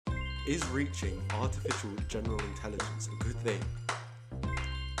Is reaching artificial general intelligence a good thing?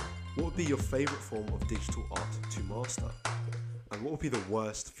 What would be your favourite form of digital art to master? And what would be the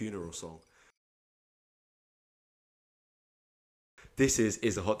worst funeral song? This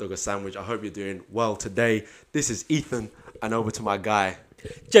is a hot dog or sandwich. I hope you're doing well today. This is Ethan, and over to my guy.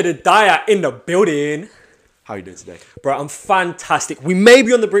 Jedediah in the building. How are you doing today? Bro, I'm fantastic. We may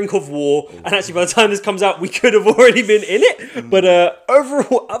be on the brink of war, and actually by the time this comes out, we could have already been in it. But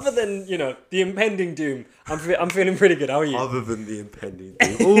overall, other than, the impending doom, I'm feeling pretty good. How are you? Other than the impending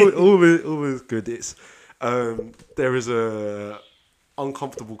doom, all is good. It's there is a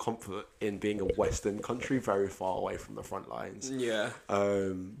uncomfortable comfort in being a Western country very far away from the front lines. Yeah.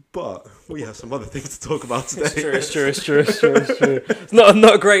 But we have some other things to talk about today. It's true. It's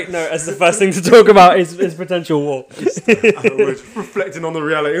not a great note as the first thing to talk about is potential war. We're reflecting on the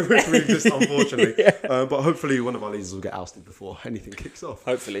reality in which we exist, unfortunately. Yeah. But hopefully one of our leaders will get ousted before anything kicks off.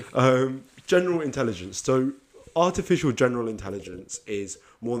 Hopefully. General intelligence. So artificial general intelligence is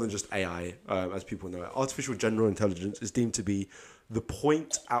more than just AI, as people know it. Artificial general intelligence is deemed to be the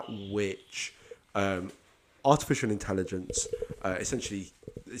point at which artificial intelligence, essentially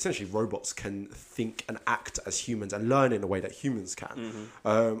robots can think and act as humans and learn in a way that humans can.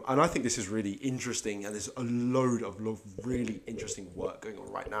 And I think this is really interesting, and there's a load of really interesting work going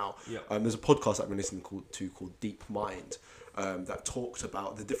on right now. There's a podcast I've been listening to called Deep Mind, that talked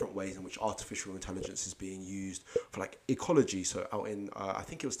about the different ways in which artificial intelligence is being used for like ecology. So out in, I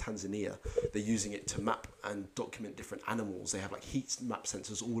think it was Tanzania, they're using it to map and document different animals. They have like heat map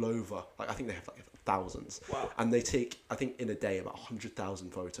sensors all over. Like I think they have like thousands. Wow. And they take, I think in a day, about 100,000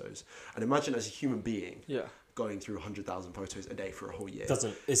 photos. And imagine as a human being, going through 100,000 photos a day for a whole year.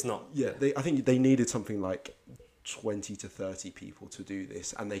 It's not. Yeah, I think they needed something like 20 to 30 people to do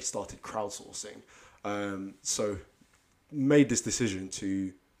this, and they started crowdsourcing. So made this decision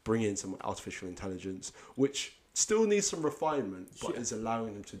to bring in some artificial intelligence, which still needs some refinement, but is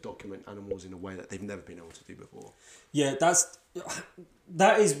allowing them to document animals in a way that they've never been able to do before. Yeah,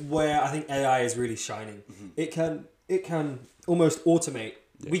 that is where I think AI is really shining. It can almost automate.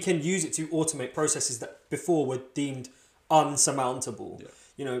 We can use it to automate processes that before were deemed unsurmountable.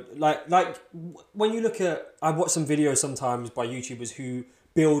 Like when you look at, I watch some videos sometimes by YouTubers who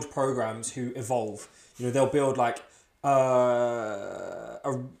build programs who evolve. They'll build like a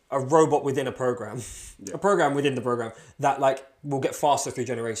robot within a program, a program within the program that like will get faster through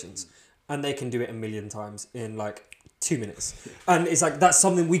generations, and they can do it 1 million times in like 2 minutes. And it's like, that's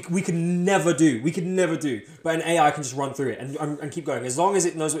something we could never do. But an AI can just run through it and keep going. As long as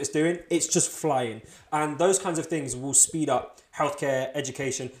it knows what it's doing, it's just flying. And those kinds of things will speed up healthcare,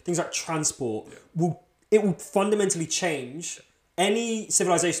 education, things like transport. It will fundamentally change any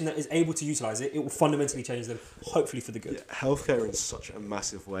civilization that is able to utilize it. It will fundamentally change them, hopefully for the good. Healthcare in such a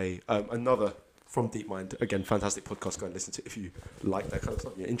massive way. Another from DeepMind, again, fantastic podcast. Go and listen to it if you like that kind of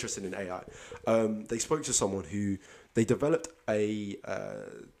stuff. You're interested in AI. They spoke to someone who they developed a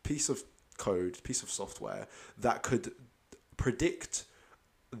piece of software that could predict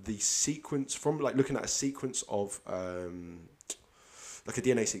the sequence from like looking at a sequence of like a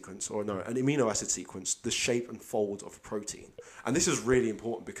DNA sequence an amino acid sequence, the shape and fold of a protein. And this is really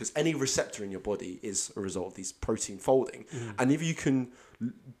important because any receptor in your body is a result of these protein folding. And if you can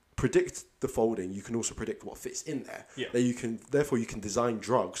predict the folding, you can also predict what fits in there. Therefore you can design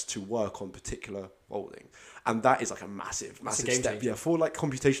drugs to work on particular folding. And that is like a massive step. Yeah, for like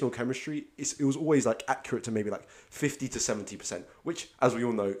computational chemistry, it was always like accurate to maybe like 50 to 70%, which as we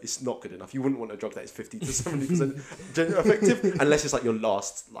all know is not good enough. You wouldn't want a drug that is 50 to 70% effective unless it's like your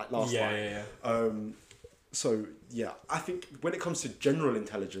last line. So yeah, I think when it comes to general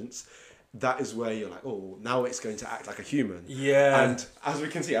intelligence, that is where you're like, oh, now it's going to act like a human. Yeah. And as we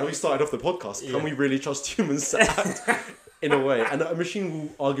can see, as we started off the podcast, can we really trust humans to act in a way? And a machine will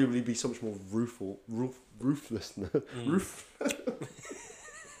arguably be so much more ruthless. What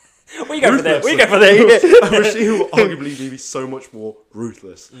you go for there? A machine will arguably be so much more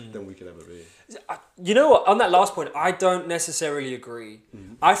ruthless than we could ever be. You know what? On that last point, I don't necessarily agree.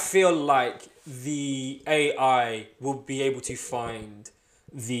 I feel like the AI will be able to find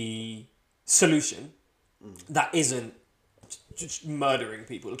the solution that isn't just murdering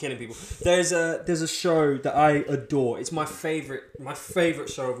people or killing people. There's a show that I adore. It's my favorite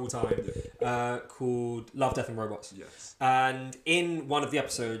show of all time, called Love, Death and Robots. Yes. And in one of the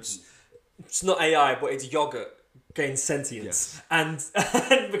episodes, it's not AI, but it's yogurt gains sentience and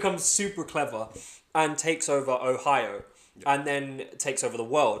becomes super clever and takes over Ohio and then takes over the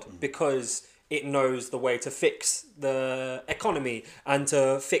world because it knows the way to fix the economy and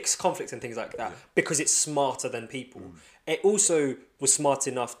to fix conflict and things like that because it's smarter than people. it also was smart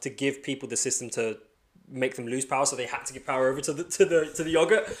enough to give people the system to make them lose power, so they had to give power over to the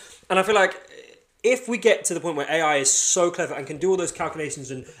yogurt. And I feel like if we get to the point where AI is so clever and can do all those calculations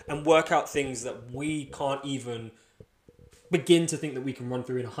and work out things that we can't even begin to think that we can run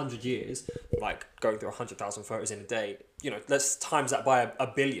through in 100 years, like going through 100,000 photos in a day, let's times that by a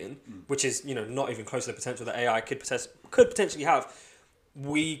billion, which is, not even close to the potential that AI could potentially have.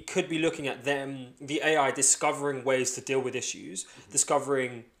 We could be looking at the AI discovering ways to deal with issues,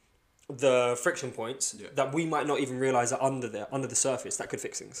 discovering the friction points that we might not even realize are under the surface that could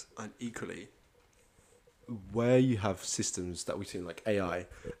fix things. And equally, where you have systems that we've seen like AI,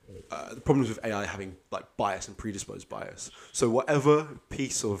 the problems with AI having like bias and predisposed bias. So whatever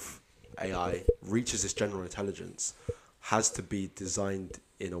piece of AI reaches this general intelligence has to be designed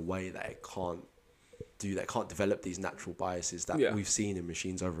in a way that it can't develop these natural biases that we've seen in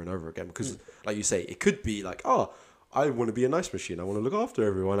machines over and over again. Because like you say, it could be like, I want to be a nice machine. I want to look after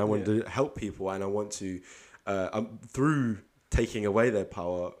everyone. I want to help people, and I want to, through taking away their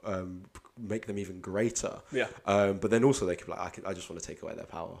power, make them even greater. Yeah. But then also they could be like, I just want to take away their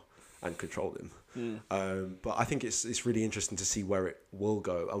power and control them. But I think it's really interesting to see where it will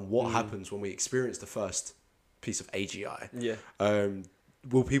go and what happens when we experience the first piece of AGI. Yeah.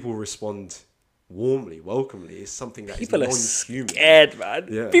 Will people respond warmly, welcomely? Is something that people is non-human. People are scared, man.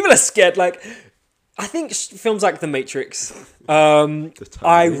 Yeah. People are scared. Like, I think films like The Matrix,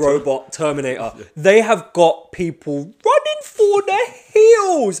 iRobot, Terminator, they have got people running for their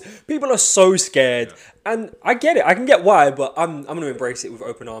heels. People are so scared. And I get it. I can get why, but I'm going to embrace it with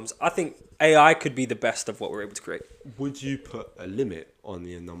open arms. I think AI could be the best of what we're able to create. Would you put a limit on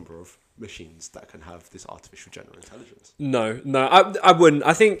the number of machines that can have this artificial general intelligence? No, I wouldn't.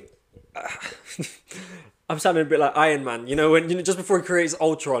 I think... I'm sounding a bit like Iron Man, when just before he creates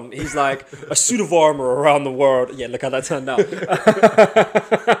Ultron, he's like a suit of armor around the world. Yeah, look how that turned out.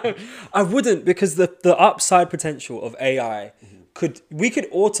 I wouldn't, because the upside potential of AI we could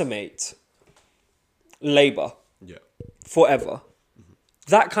automate labor forever.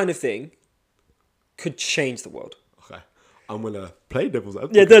 That kind of thing could change the world. Okay, I'm gonna play devil's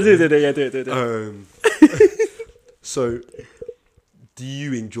advocate. Yeah, do it. So, do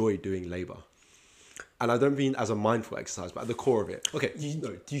you enjoy doing labor? And I don't mean as a mindful exercise, but at the core of it. Okay,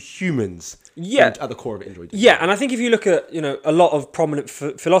 do humans at the core of it enjoy doing Yeah, and I think if you look at, a lot of prominent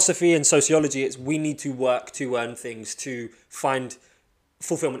philosophy and sociology, it's we need to work to earn things, to find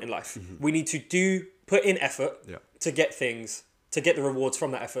fulfillment in life. We need to put in effort to get things, to get the rewards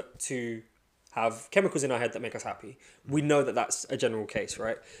from that effort, to have chemicals in our head that make us happy. We know that that's a general case,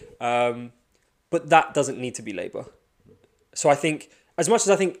 right? But that doesn't need to be labor. So I think, as much as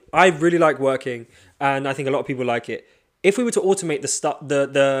I think I really like working, and I think a lot of people like it, if we were to automate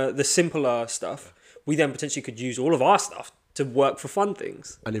the simpler stuff, we then potentially could use all of our stuff to work for fun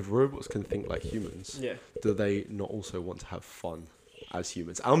things. And if robots can think like humans, do they not also want to have fun as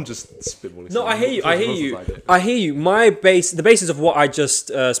humans? I'm just spitballing. No, I hear you. I hear you. The basis of what I just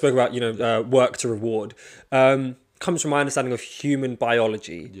spoke about, work to reward, comes from my understanding of human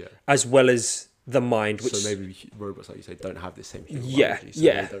biology, as well as the mind. Which, so maybe robots, like you say, don't have the same human biology. So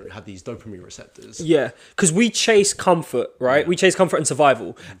they don't have these dopamine receptors. Yeah, because we chase comfort, right? We chase comfort and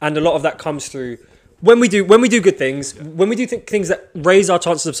survival, and a lot of that comes through when we do good things. When we do things that raise our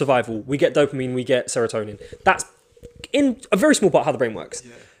chances of survival, we get dopamine, we get serotonin. That's in a very small part how the brain works.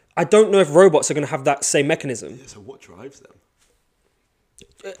 Yeah. I don't know if robots are going to have that same mechanism. Yeah, so what drives them?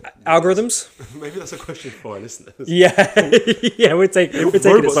 Algorithms? Maybe that's a question for our listeners. Yeah, we're taking it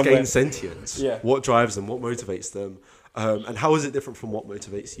somewhere. Robots gain sentience. What drives them? What motivates them? And how is it different from what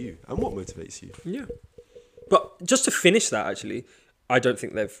motivates you? And what motivates you? Yeah. But just to finish that, actually, I don't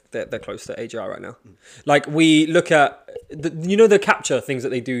think they're close to AGI right now. Like, we look at the capture things that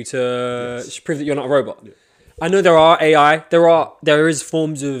they do to prove that you're not a robot. Yeah. I know there are AI, there is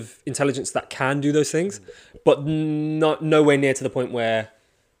forms of intelligence that can do those things, but nowhere near to the point where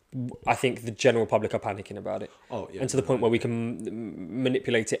I think the general public are panicking about it. Oh, yeah. And to the point where we can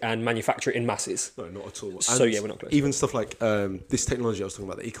manipulate it and manufacture it in masses. No, not at all. So we're not close. Even stuff like this technology I was talking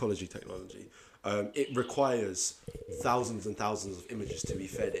about, the ecology technology, it requires thousands and thousands of images to be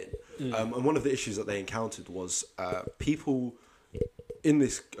fed in. And one of the issues that they encountered was people in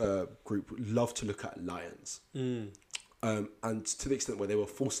this group love to look at lions. And to the extent where they were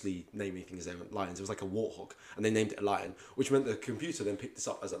falsely naming things they weren't lions. It was like a warthog, and they named it a lion, which meant the computer then picked this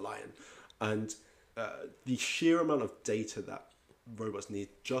up as a lion. And the sheer amount of data that robots need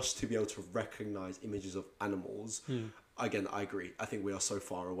just to be able to recognize images of animals, again, I agree. I think we are so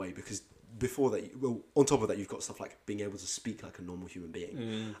far away because before that, well, on top of that, you've got stuff like being able to speak like a normal human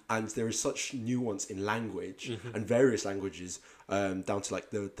being, and there is such nuance in language and various languages, down to like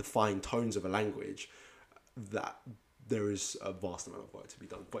the fine tones of a language, that there is a vast amount of work to be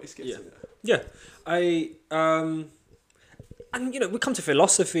done. But it's getting there. Yeah, and we come to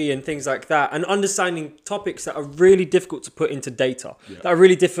philosophy and things like that, and understanding topics that are really difficult to put into data, that are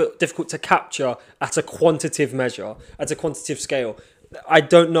really difficult to capture at a quantitative measure, at a quantitative scale. I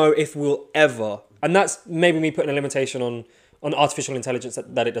don't know if we'll ever, and that's maybe me putting a limitation on artificial intelligence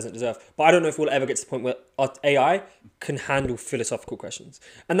that it doesn't deserve, but I don't know if we'll ever get to the point where AI can handle philosophical questions.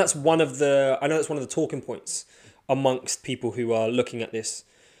 And that's one of the talking points amongst people who are looking at this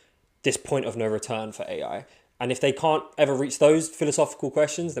point of no return for AI. And if they can't ever reach those philosophical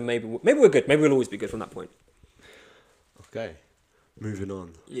questions, then maybe we're good. Maybe we'll always be good from that point. Okay, moving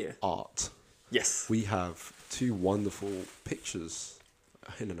on. Yeah. Art. Yes. We have two wonderful pictures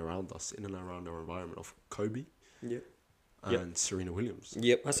in and around us, in and around our environment, of Kobe and Serena Williams.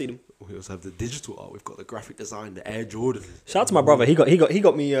 Yep, I see them. We also have the digital art. We've got the graphic design, the Air Jordan. Shout out to my brother. He got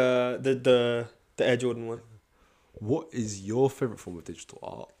me the Air Jordan one. What is your favorite form of digital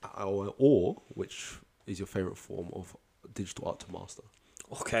art, or which is your favorite form of digital art to master?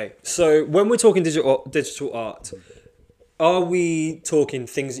 Okay, so when we're talking digital art, are we talking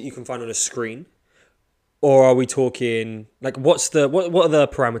things that you can find on a screen, or are we talking like what are the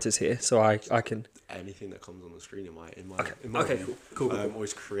parameters here? So I can anything that comes on the screen in my okay view, cool. or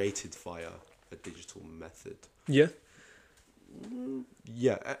is created via a digital method. Yeah.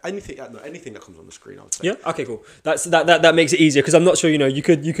 Yeah, anything that comes on the screen, I would say. Yeah. Okay. Cool. That makes it easier, because I'm not sure. You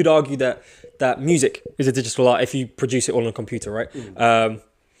could argue that music is a digital art if you produce it all on a computer, right?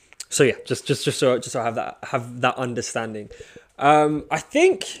 So yeah, just so I have that understanding. I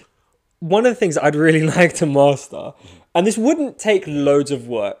think one of the things that I'd really like to master, and this wouldn't take loads of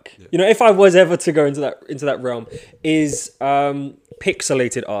work, if I was ever to go into that realm, is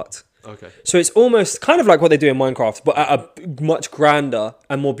pixelated art. Okay. So it's almost kind of like what they do in Minecraft, but at a much grander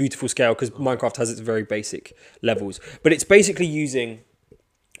and more beautiful scale, because Minecraft has its very basic levels. But it's basically using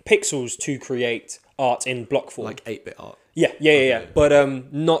pixels to create art in block form. Like 8-bit art. Yeah. But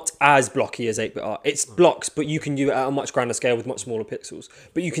not as blocky as 8-bit art. It's blocks, but you can do it at a much grander scale with much smaller pixels.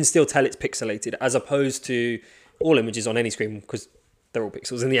 But you can still tell it's pixelated, as opposed to all images on any screen, because they're all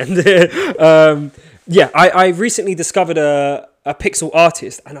pixels in the end. I recently discovered a pixel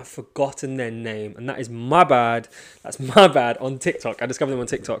artist, and I've forgotten their name, and that is my bad. That's my bad. On TikTok, I discovered them on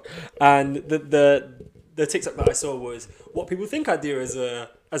TikTok, and the TikTok that I saw was what people think I do as a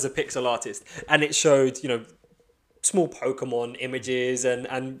pixel artist, and it showed small Pokemon images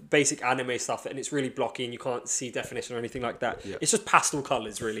and basic anime stuff, and it's really blocky and you can't see definition or anything like that. Yeah. It's just pastel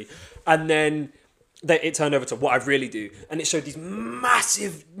colors really, and then it turned over to what I really do, and it showed these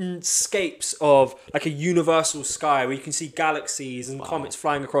massive scapes of like a universal sky where you can see galaxies and comets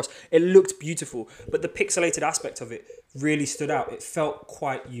flying across. It looked beautiful, but the pixelated aspect of it really stood out. It felt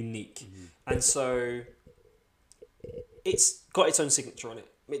quite unique, and so it's got its own signature on it.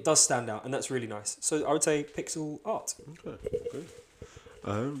 It does stand out, and that's really nice. So I would say pixel art. Okay.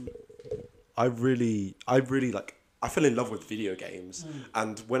 I fell in love with video games,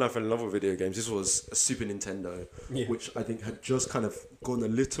 and when I fell in love with video games, this was a Super Nintendo, which I think had just kind of gone a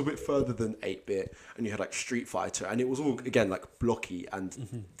little bit further than 8-bit, and you had like Street Fighter, and it was all again like blocky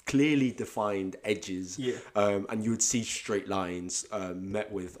and clearly defined edges, and you would see straight lines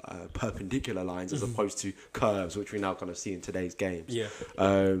met with perpendicular lines as opposed to curves, which we now kind of see in today's games.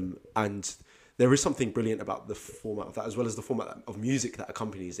 And there is something brilliant about the format of that, as well as the format of music that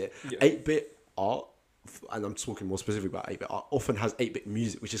accompanies it. 8-bit art, and I'm talking more specifically about 8-bit art, often has 8-bit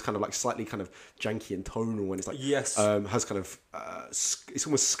music, which is kind of like slightly kind of janky and tonal when it's like has kind of it's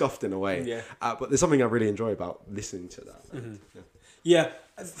almost scuffed in a way. But there's something I really enjoy about listening to that.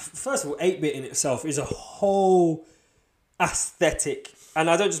 First of all, 8-bit in itself is a whole aesthetic, and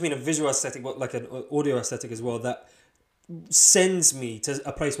I don't just mean a visual aesthetic, but like an audio aesthetic as well, that sends me to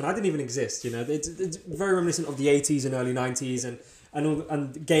a place when I didn't even exist. It's very reminiscent of the 80s and early 90s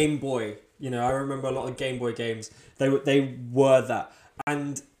and Game Boy. I remember a lot of Game Boy games. They were that,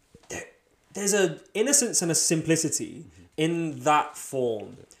 and there's an innocence and a simplicity in that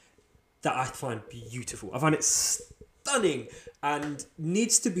form that I find beautiful. I find it stunning and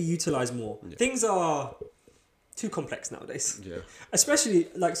needs to be utilized more. Things are too complex nowadays. Especially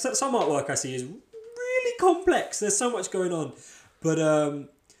like some artwork I see is really complex. There's so much going on, but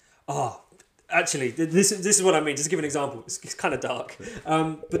actually, this is what I mean. Just to give an example. It's kind of dark.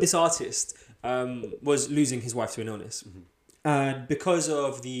 But this artist was losing his wife to an illness. And because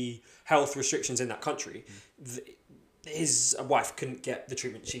of the health restrictions in that country, his wife couldn't get the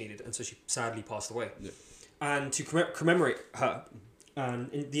treatment she needed, and so she sadly passed away. Yeah. And to commemorate her,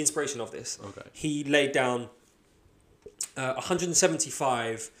 and the inspiration of this, Okay. he laid down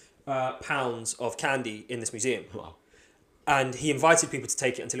 175 pounds of candy in this museum, Wow. and he invited people to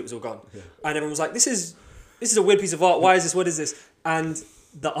take it until it was all gone. Yeah. And everyone was like, "This is a weird piece of art. Why is this? What is this?" And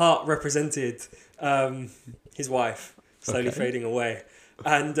the art represented his wife slowly fading away.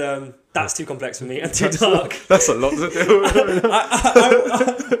 And that's too complex for me and too dark. That's a lot to do.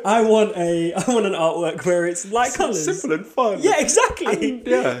 I want an artwork where it's light colours. Simple and fun. Yeah, exactly. And,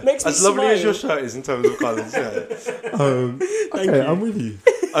 yeah. Makes me as lovely smile. as your shirt is in terms of colours. Yeah. Thank Okay, you. I'm with you.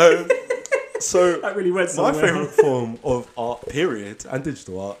 So That really went my somewhere. favourite form of art, period, and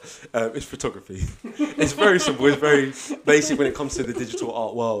digital art, is photography. It's very simple. It's very basic when it comes to the digital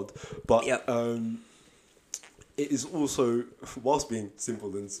art world. But Yep. it is also, whilst being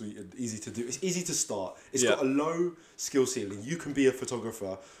simple and sweet and easy to do, it's easy to start. It's Yeah. got a low skill ceiling. You can be a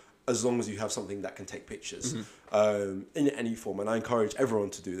photographer as long as you have something that can take pictures in any form. And I encourage everyone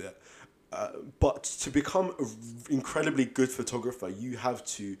to do that. But to become an incredibly good photographer, you have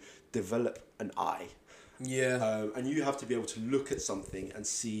to develop an eye. Yeah. And you have to be able to look at something and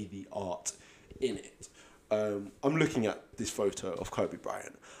see the art in it. I'm looking at this photo of Kobe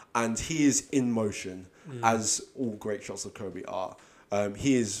Bryant, and he is in motion, as all great shots of Kobe are.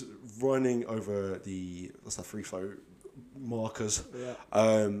 He is running over the free throw markers,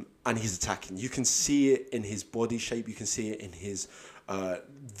 and he's attacking. You can see it in his body shape. You can see it in his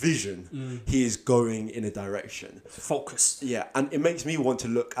vision. He is going in a direction. Focus. Yeah, and it makes me want to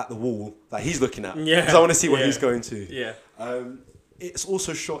look at the wall that he's looking at. Yeah. Because I want to see what Yeah. he's going to. Yeah. It's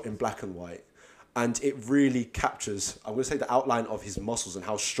also shot in black and white, and it really captures, I'm going to say, the outline of his muscles and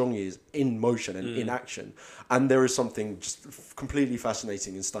how strong he is in motion and in action. And there is something just completely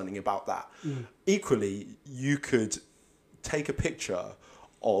fascinating and stunning about that. Equally, you could take a picture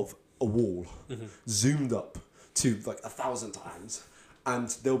of a wall zoomed up to like 1,000 times, and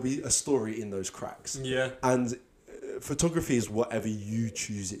there'll be a story in those cracks. Yeah. And photography is whatever you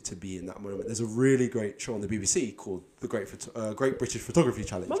choose it to be in that moment. There's a really great show on the BBC called the Great British Photography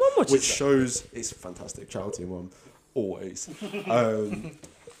Challenge, My mum watches which that. shows, it's fantastic. Shout out to your mum, always.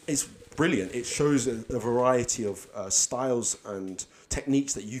 It's brilliant. It shows a variety of styles and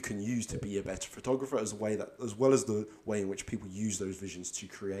techniques that you can use to be a better photographer, as well as the way in which people use those visions to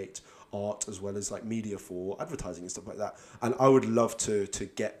create art, as well as like media for advertising and stuff like that. And I would love to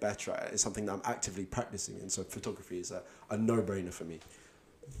get better at it. It's something that I'm actively practicing, and so photography is a no-brainer for me.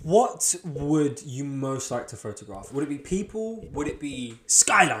 What would you most like to photograph? Would it be people? Would it be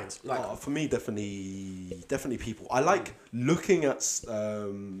skylines? Like, For me, definitely people. I like looking at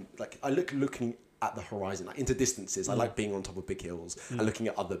looking at the horizon, like into distances. I like being on top of big hills and looking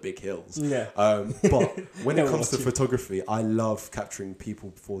at other big hills. Yeah. But when it No comes to watching. photography, I love capturing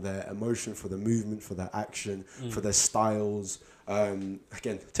people for their emotion, for their movement, for their action, for their styles.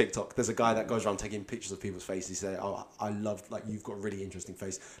 Again, TikTok, there's a guy that goes around taking pictures of people's faces. He say, "Oh, I love, like, you've got a really interesting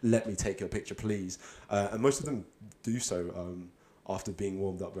face. Let me take your picture, please." And most of them do so after being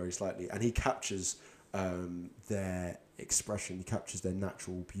warmed up very slightly. And he captures their expression, he captures their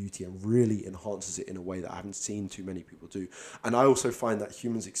natural beauty and really enhances it in a way that I haven't seen too many people do. And I also find that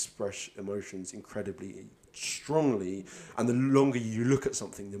humans express emotions incredibly strongly, and the longer you look at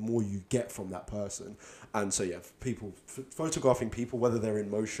something, the more you get from that person. And so photographing people, whether they're in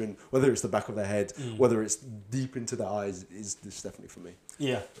motion, whether it's the back of their head, whether it's deep into their eyes, is definitely for me.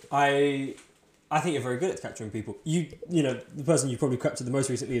 yeah, I think you're very good at capturing people. You know, the person you probably captured the most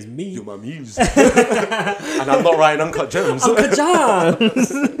recently is me. You're my muse. And I'm not writing Uncut Gems. Uncle John.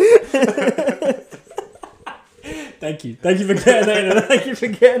 Thank you for getting that in there. Thank you for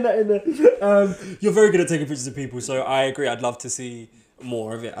getting that in there. You're very good at taking pictures of people, so I agree. I'd love to see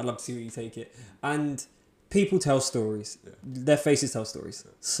more of it. I'd love to see where you take it. And people tell stories. Yeah. Their faces tell stories.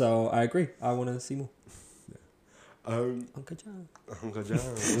 So I agree. I want to see more. Uncle John. Uncut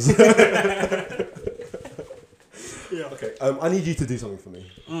Gems. Yeah. Okay, I need you to do something for me.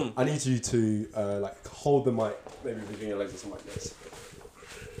 I need you to hold the mic, maybe between your legs or something like this.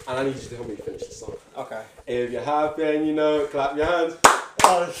 And I need you to help me finish the song. Okay. If you're happy and you know it, clap your hands.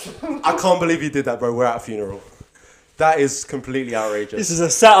 I can't believe you did that, bro. We're at a funeral. That is completely outrageous. This is a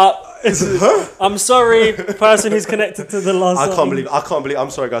setup. I'm sorry, person who's connected to the last I song. can't believe. I'm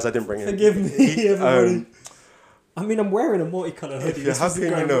sorry, guys. I didn't bring it. Forgive me, everybody. I mean, I'm wearing a multicolored hoodie. If you're This isn't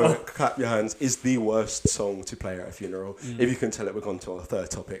happy and you going know well. it, clap your hands is the worst song to play at a funeral. If you can tell it, we're on to our third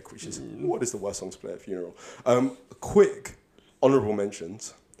topic, which is what is the worst song to play at a funeral. Quick honourable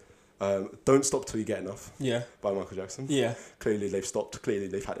mentions. Don't Stop Till You Get Enough Yeah. by Michael Jackson. Yeah. Clearly they've stopped. Clearly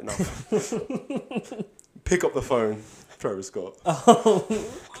they've had enough. Pick up the phone, Travis Scott. Oh.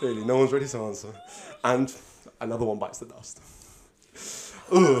 Clearly, no one's ready to answer. And another one bites the dust.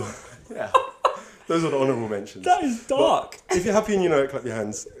 Ooh, yeah. Those are the honourable mentions. That is dark. But if you're happy and you know it, clap your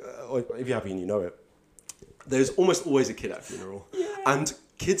hands. Or if you're happy and you know it, there's almost always a kid at a funeral. Yeah. And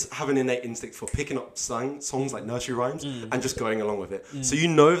kids have an innate instinct for picking up songs like nursery rhymes and just going along with it. So you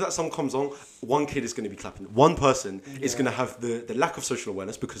know if that song comes on, one kid is going to be clapping. One person is going to have the lack of social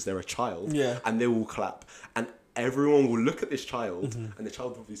awareness because they're a child, and they will clap. And everyone will look at this child, and the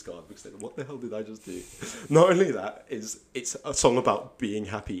child will be scarred because they're like, what the hell did I just do? Not only that, it's a song about being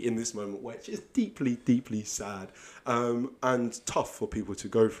happy in this moment, which is deeply, deeply sad and tough for people to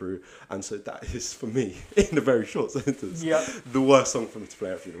go through. And so that is, for me, in a very short sentence, the worst song for me to play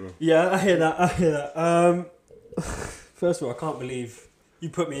at a funeral. Yeah, I hear that. First of all, I can't believe you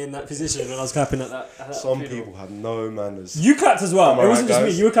put me in that position when I was clapping at that Some funeral. people have no manners. You clapped as well. Am I It wasn't right, just me.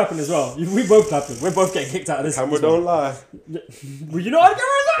 guys? You were clapping as well. We both clapping. We're both getting kicked out of this. Camera this one. don't lie. Well, you know what the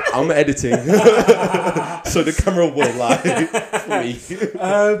I'm editing, so the camera will lie for me.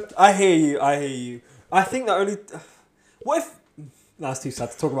 I hear you. I think that only... What if... That's too sad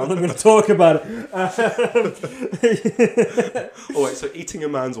to talk about. I'm not going to talk about it. Oh wait, so eating a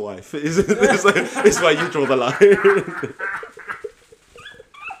man's wife is where you draw the line.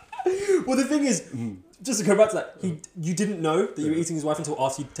 Well, the thing is, just to go back to that, you didn't know that you were eating his wife until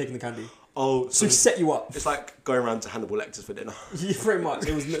after you'd taken the candy. Oh, So he set you up. it's like going around to Hannibal Lecter's for dinner. Yeah, pretty much.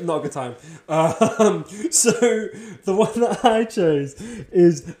 It was not a good time. So the one that I chose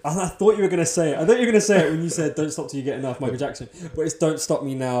is, and I thought you were going to say it. I thought you were going to say it when you said "Don't Stop Till You Get Enough," Michael Jackson. But it's "Don't Stop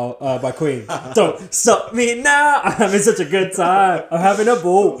Me Now" by Queen. Don't stop me now. I'm having such a good time. I'm having a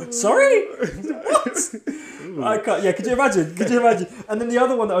ball. Sorry. What? I can't. Yeah. Could you imagine? And then the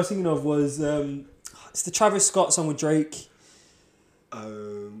other one that I was thinking of was it's the Travis Scott song with Drake.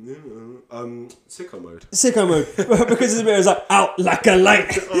 Sicko mode. Sicko mode, because it's a bit, it was like out like a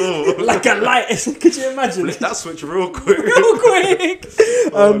light, like a light. Could you imagine? Flip that switch real quick. Real quick.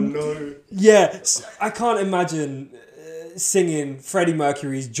 Oh no. Yeah, I can't imagine singing Freddie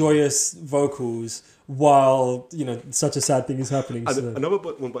Mercury's joyous vocals while such a sad thing is happening. And So. another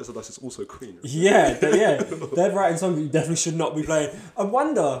one bites the dust is also Queen. Yeah, they're writing songs that you definitely should not be playing. I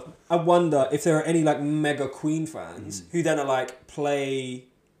wonder if there are any like mega Queen fans who then are like play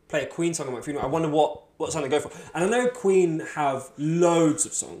a Queen song at my funeral. I wonder what song they go for. And I know Queen have loads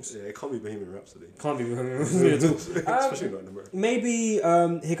of songs. Yeah, it can't be Bohemian Rhapsody. Can't be at all. Especially not in America. Maybe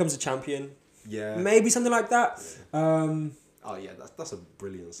Here Comes a Champion. Yeah. Maybe something like that. Oh yeah, that's a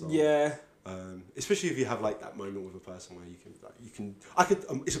brilliant song. Yeah. Especially if you have like that moment with a person where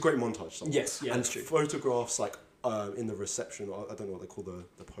it's a great montage song. Yes, yeah, and that's true. photographs like in the reception, or I don't know what they call the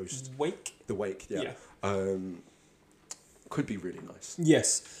post. Wake. The wake, yeah. Could be really nice.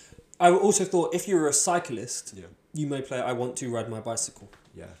 Yes. I also thought if you were a cyclist, Yeah. you may play "I Want to Ride My Bicycle,"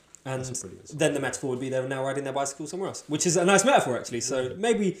 Yeah. and That's a brilliant song. then the metaphor would be they're now riding their bicycle somewhere else, which is a nice metaphor actually. So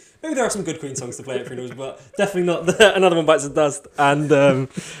maybe there are some good Queen songs to play at funerals, but definitely not Another One Bites the Dust and Don't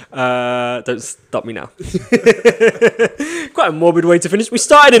Stop Me Now. Quite a morbid way to finish. We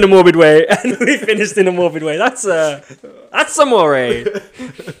started in a morbid way and we finished in a morbid way. That's amore. I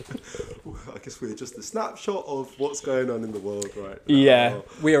guess we're just a snapshot of what's going on in the world right now. Yeah,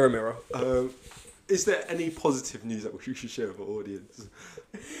 we are a mirror. Is there any positive news that we should share with our audience?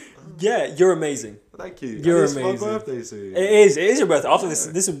 Yeah, you're amazing. Thank you. You're and it's amazing. my birthday soon. It is your birthday. After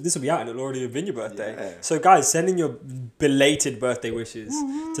this will be out and it'll already have been your birthday. Yeah. So guys, send in your belated birthday wishes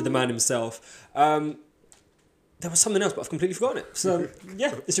to the man himself. There was something else, but I've completely forgotten it. So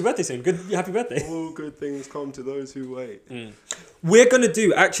yeah, it's your birthday soon. Good, happy birthday. All good things come to those who wait. We are going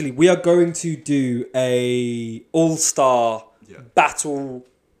to do a all-star battle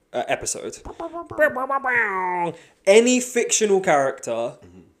episode. Any fictional character.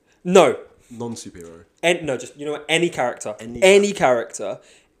 No. Non-superhero. No, just, any character. Any character.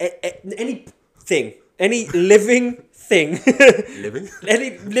 Anything. Any living thing. Living?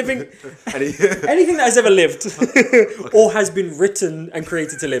 Any living... Any... Anything that has ever lived or has been written and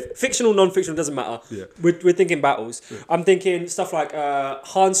created to live. Fictional, non-fictional, doesn't matter. Yeah. We're thinking battles. Yeah. I'm thinking stuff like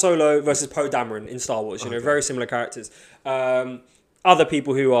Han Solo versus Poe Dameron in Star Wars. Very similar characters. Other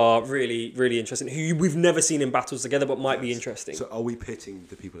people who are really, really interesting, who we've never seen in battles together but might be interesting. So are we pitting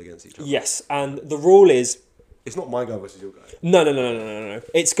the people against each other? Yes, and the rule is... It's not my guy versus your guy. No.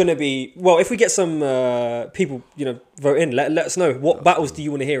 It's going to be... Well, if we get some people, vote in, let us know. What battles do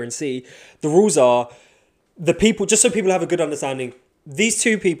you want to hear and see? The rules are... The people... Just so people have a good understanding, these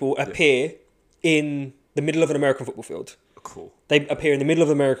two people appear in the middle of an American football field. Cool. They appear in the middle of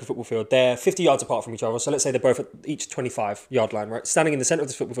the American football field. They're 50 yards apart from each other. So let's say they're both at each 25-yard line, right? Standing in the centre of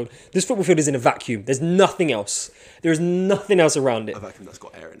this football field. This football field is in a vacuum. There's nothing else. There is nothing else around it. A vacuum that's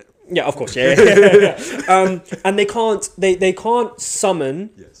got air in it. Yeah, of course. Yeah. And they can't summon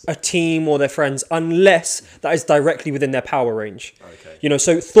Yes. a team or their friends unless that is directly within their power range. Okay. You know,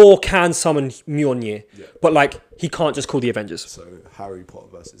 so Thor can summon Mjolnir, Yeah. but like he can't just call the Avengers. So Harry Potter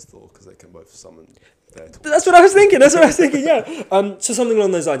versus Thor, because they can both summon their tools. That's what I was thinking. Yeah. So something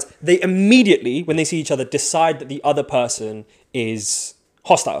along those lines. They immediately, when they see each other, decide that the other person is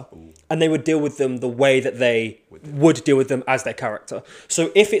hostile, and they would deal with them the way that they would deal with them as their character.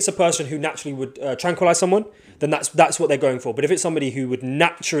 So if it's a person who naturally would tranquilize someone, then that's what they're going for. But if it's somebody who would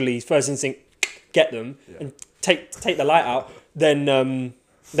naturally, first instinct, get them and take the light out, then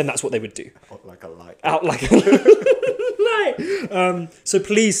that's what they would do. Out like a light. Out like a light. So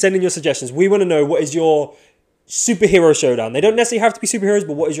please send in your suggestions. We want to know, what is your superhero showdown? They don't necessarily have to be superheroes,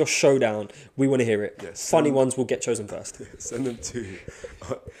 but what is your showdown? We want to hear it. Yes. Funny ones will get chosen first. Send them to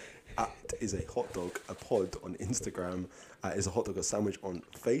at is a hot dog a pod on Instagram, at is a hot dog a sandwich on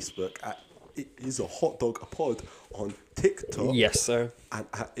Facebook, at it is a hot dog a pod on TikTok. Yes, sir. And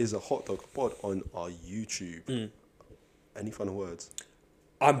at is a hot dog a pod on our YouTube. Any final words?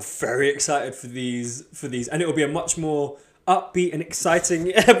 I'm very excited for these, and it will be a much more upbeat and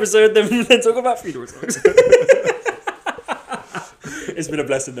exciting episode than talk about funeral songs. It's been a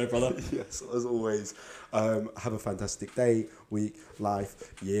blessing, though, brother. Yes, as always. Have a fantastic day, week,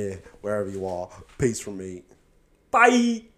 life, year, wherever you are. Peace from me. Bye.